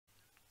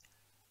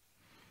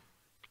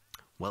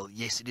Well,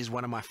 yes, it is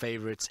one of my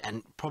favorites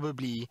and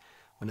probably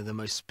one of the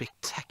most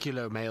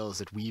spectacular males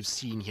that we've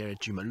seen here at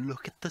Djuma.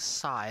 Look at the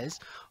size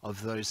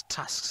of those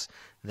tusks.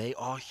 They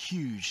are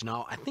huge.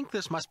 Now, I think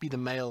this must be the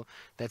male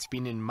that's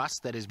been in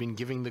must, that has been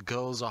giving the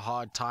girls a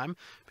hard time,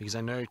 because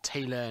I know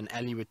Taylor and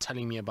Ellie were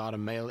telling me about a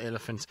male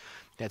elephant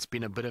that's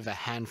been a bit of a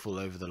handful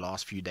over the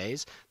last few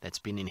days, that's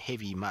been in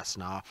heavy must.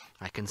 Now,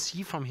 I can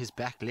see from his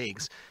back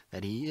legs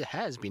that he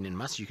has been in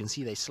must. You can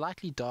see they're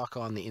slightly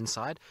darker on the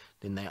inside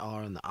than they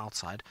are on the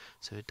outside,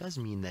 so it does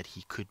mean that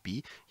he could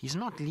be. He's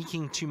not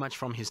leaking too much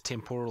from his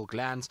temporal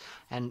glands,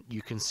 and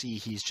you can see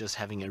he's just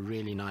having a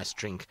really nice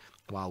drink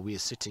while we're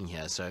sitting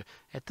here. So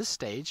at this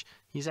stage,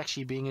 he's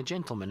actually being a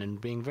gentleman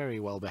and being very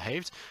well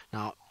behaved.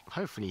 Now,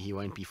 hopefully he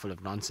won't be full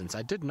of nonsense.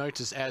 I did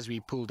notice as we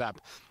pulled up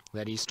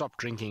that he stopped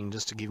drinking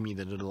just to give me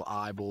the little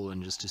eyeball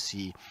and just to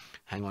see,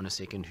 hang on a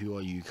second, who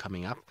are you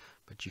coming up?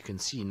 But you can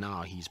see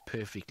now he's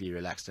perfectly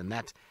relaxed, and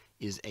that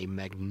is a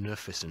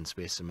magnificent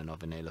specimen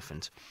of an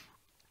elephant.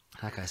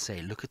 Like I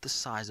say, look at the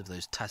size of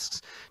those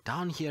tusks.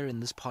 Down here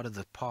in this part of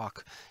the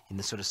park, in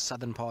the sort of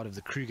southern part of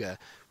the Kruger,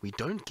 we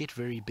don't get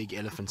very big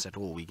elephants at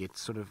all. We get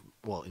sort of,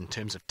 well, in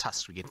terms of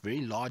tusks, we get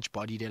very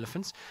large-bodied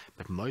elephants,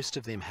 but most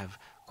of them have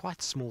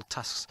quite small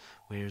tusks,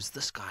 whereas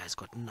this guy has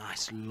got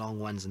nice long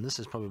ones, and this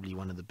is probably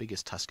one of the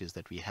biggest tuskers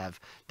that we have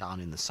down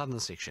in the southern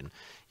section.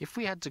 If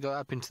we had to go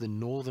up into the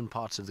northern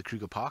parts of the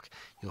Kruger Park,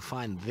 you'll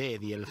find there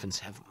the elephants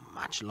have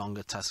much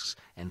longer tusks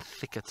and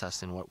thicker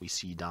tusks than what we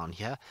see down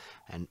here,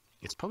 and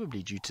it's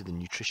probably due to the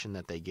nutrition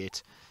that they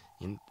get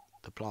in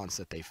the plants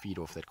that they feed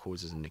off that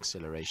causes an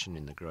acceleration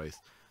in the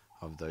growth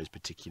of those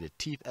particular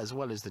teeth, as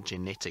well as the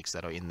genetics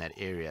that are in that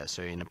area.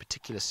 So in a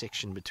particular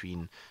section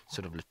between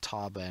sort of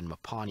Letaba and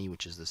Mapani,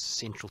 which is the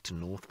central to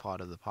north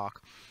part of the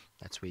park,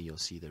 that's where you'll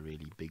see the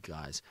really big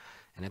guys.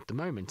 And at the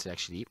moment,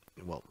 actually,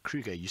 well,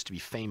 Kruger used to be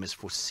famous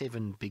for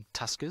 7 big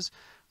tuskers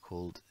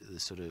called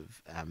the sort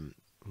of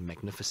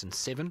Magnificent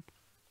 7.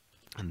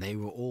 And they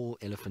were all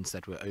elephants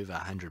that were over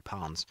 100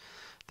 pounds.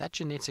 That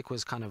genetic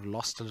was kind of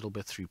lost a little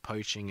bit through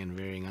poaching and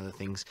varying other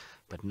things,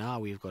 but now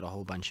we've got a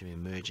whole bunch of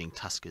emerging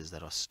tuskers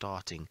that are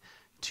starting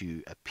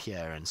to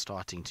appear and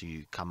starting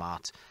to come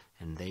out,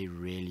 and they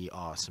really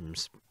are some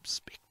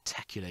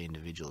spectacular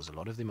individuals. A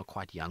lot of them are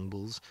quite young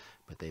bulls,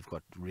 but they've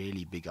got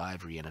really big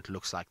ivory, and it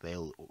looks like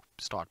they'll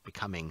start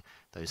becoming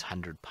those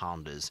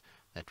 100-pounders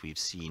that we've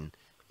seen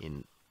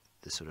in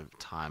the sort of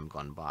time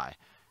gone by.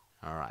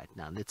 Alright,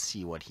 now let's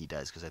see what he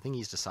does, because I think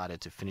he's decided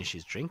to finish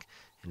his drink,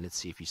 and let's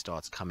see if he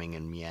starts coming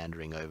and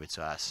meandering over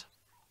to us.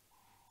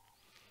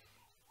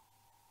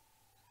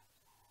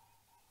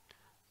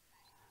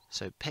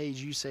 So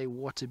Paige, you say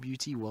what a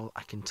beauty. Well,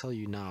 I can tell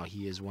you now,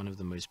 he is one of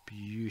the most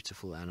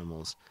beautiful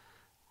animals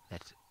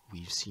that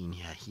we've seen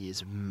here. He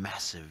is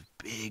massive,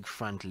 big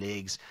front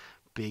legs,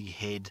 big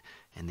head,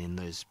 and then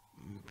those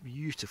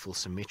beautiful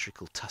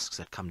symmetrical tusks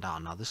that come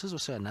down. Now, this is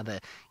also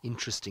another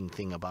interesting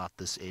thing about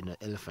this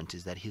elephant,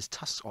 is that his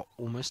tusks are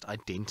almost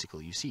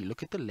identical. You see,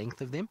 look at the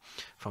length of them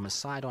from a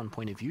side-on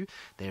point of view.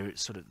 They're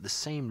sort of the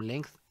same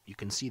length. You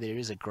can see there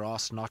is a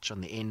grass notch on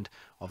the end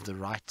of the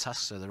right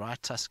tusk, so the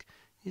right tusk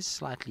is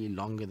slightly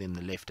longer than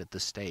the left at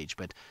this stage,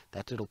 but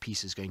that little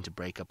piece is going to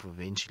break up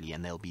eventually,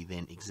 and they'll be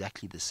then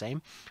exactly the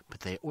same. But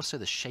they also,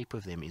 the shape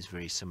of them is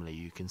very similar.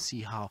 You can see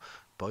how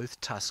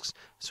both tusks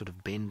sort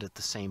of bend at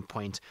the same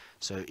point,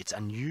 so it's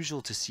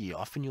unusual to see.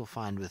 Often you'll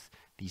find with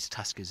these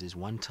tuskers is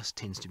one tusk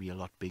tends to be a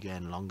lot bigger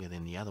and longer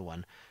than the other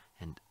one,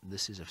 and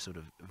this is a sort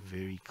of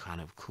very kind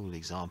of cool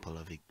example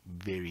of a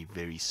very,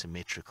 very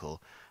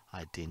symmetrical,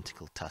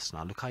 identical tusk.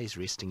 Now look how he's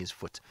resting his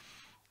foot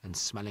and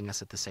smelling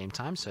us at the same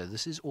time. So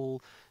this is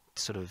all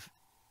sort of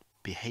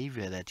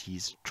behavior that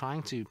he's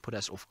trying to put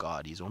us off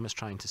guard. He's almost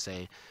trying to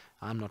say,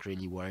 I'm not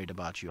really worried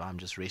about you, I'm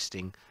just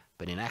resting.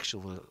 But in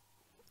actual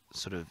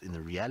sort of in the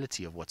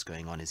reality of what's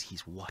going on is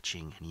he's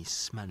watching and he's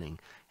smelling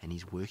and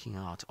he's working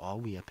out, are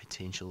we a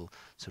potential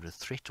sort of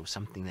threat or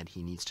something that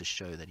he needs to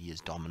show that he is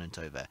dominant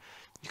over.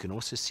 You can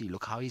also see,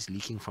 look how he's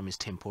leaking from his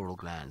temporal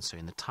glands. So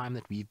in the time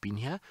that we've been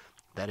here,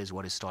 that is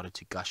what has started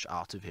to gush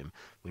out of him.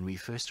 When we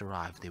first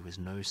arrived, there was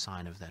no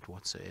sign of that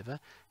whatsoever,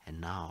 and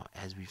now,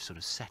 as we've sort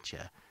of sat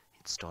here,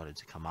 it started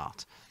to come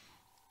out.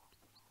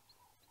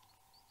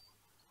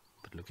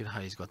 But look at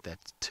how he's got that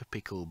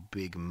typical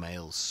big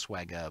male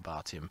swagger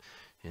about him.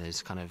 You know,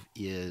 his kind of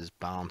ears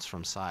bounce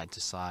from side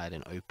to side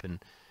and open.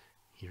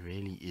 He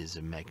really is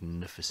a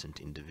magnificent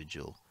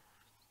individual.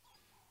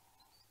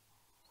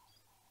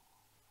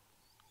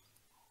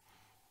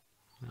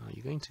 Now,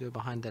 you're going to go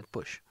behind that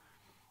bush.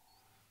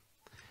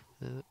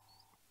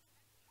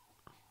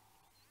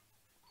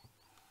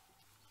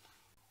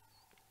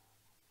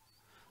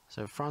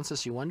 So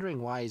Francis, you're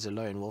wondering why he's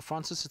alone. Well,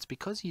 Francis, it's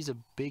because he's a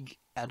big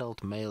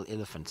adult male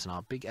elephant.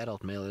 Now, big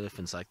adult male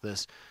elephants like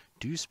this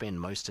do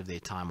spend most of their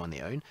time on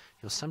their own.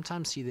 You'll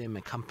sometimes see them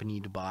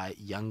accompanied by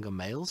younger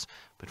males,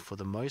 but for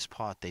the most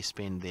part they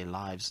spend their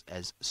lives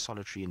as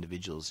solitary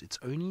individuals. It's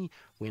only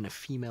when a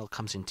female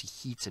comes into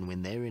heat and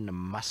when they're in a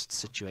must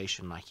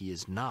situation like he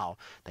is now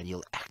that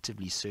he'll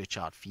actively search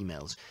out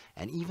females.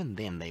 And even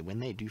then, when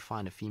they do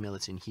find a female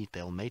that's in heat,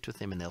 they'll mate with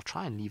them and they'll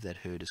try and leave that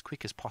herd as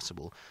quick as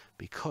possible,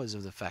 because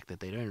of the fact that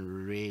they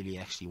don't really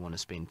actually want to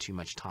spend too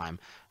much time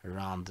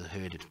around the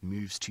herd. It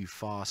moves too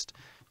fast.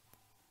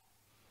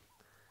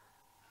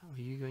 Are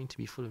you going to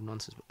be full of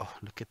nonsense? Oh,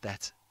 look at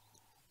that.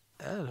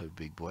 Hello,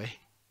 big boy.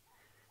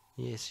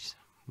 Yes,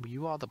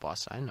 you are the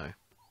boss, I know.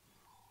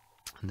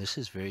 And this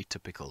is very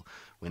typical.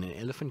 When an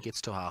elephant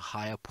gets to a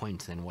higher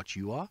point than what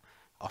you are,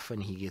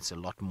 often he gets a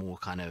lot more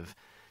kind of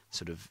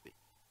sort of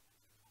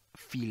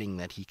feeling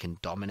that he can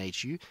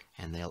dominate you,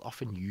 and they'll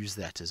often use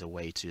that as a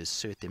way to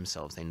assert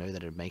themselves. They know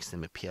that it makes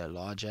them appear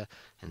larger,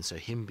 and so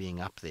him being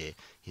up there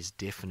is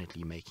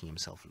definitely making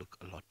himself look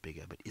a lot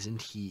bigger. But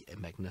isn't he a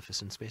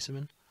magnificent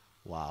specimen?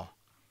 Wow.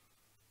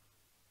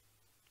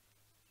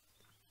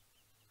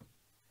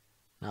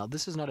 Now,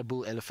 this is not a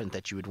bull elephant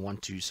that you would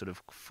want to sort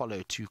of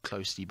follow too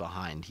closely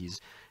behind. He's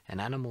an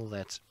animal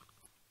that,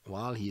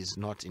 while he is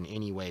not in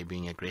any way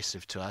being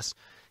aggressive to us,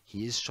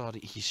 he's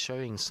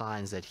showing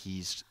signs that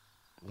he's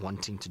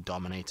wanting to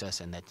dominate us,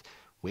 and that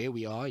where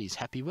we are he's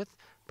happy with,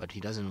 but he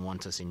doesn't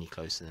want us any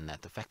closer than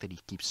that. The fact that he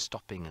keeps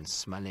stopping and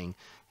smelling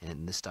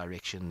in this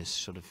direction, this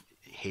sort of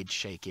head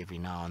shake every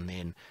now and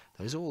then,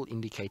 those are all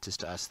indicators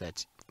to us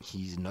that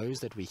he knows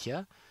that we're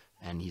here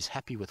and he's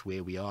happy with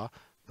where we are,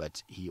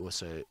 but he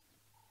also,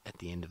 at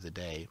the end of the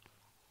day,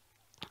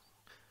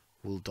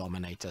 will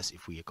dominate us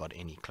if we got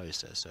any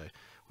closer. So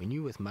when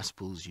you're with musk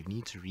bulls, you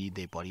need to read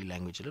their body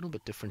language a little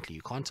bit differently.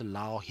 You can't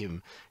allow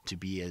him to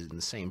be in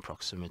the same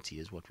proximity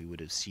as what we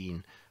would have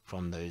seen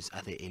from those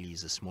other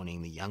Ellies this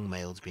morning, the young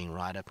males being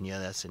right up near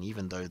us, and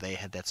even though they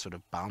had that sort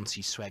of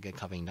bouncy swagger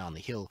coming down the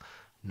hill,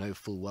 know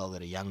full well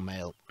that a young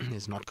male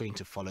is not going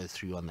to follow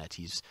through on that.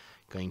 He's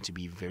going to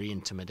be very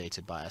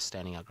intimidated by us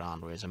standing our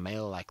ground, whereas a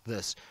male like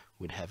this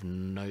would have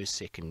no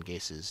second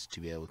guesses to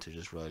be able to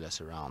just roll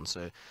us around.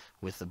 So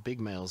with the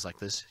big males like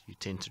this, you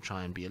tend to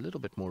try and be a little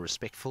bit more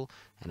respectful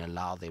and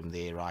allow them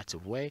their right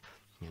of way,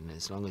 and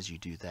as long as you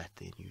do that,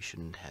 then you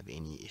shouldn't have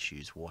any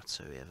issues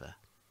whatsoever.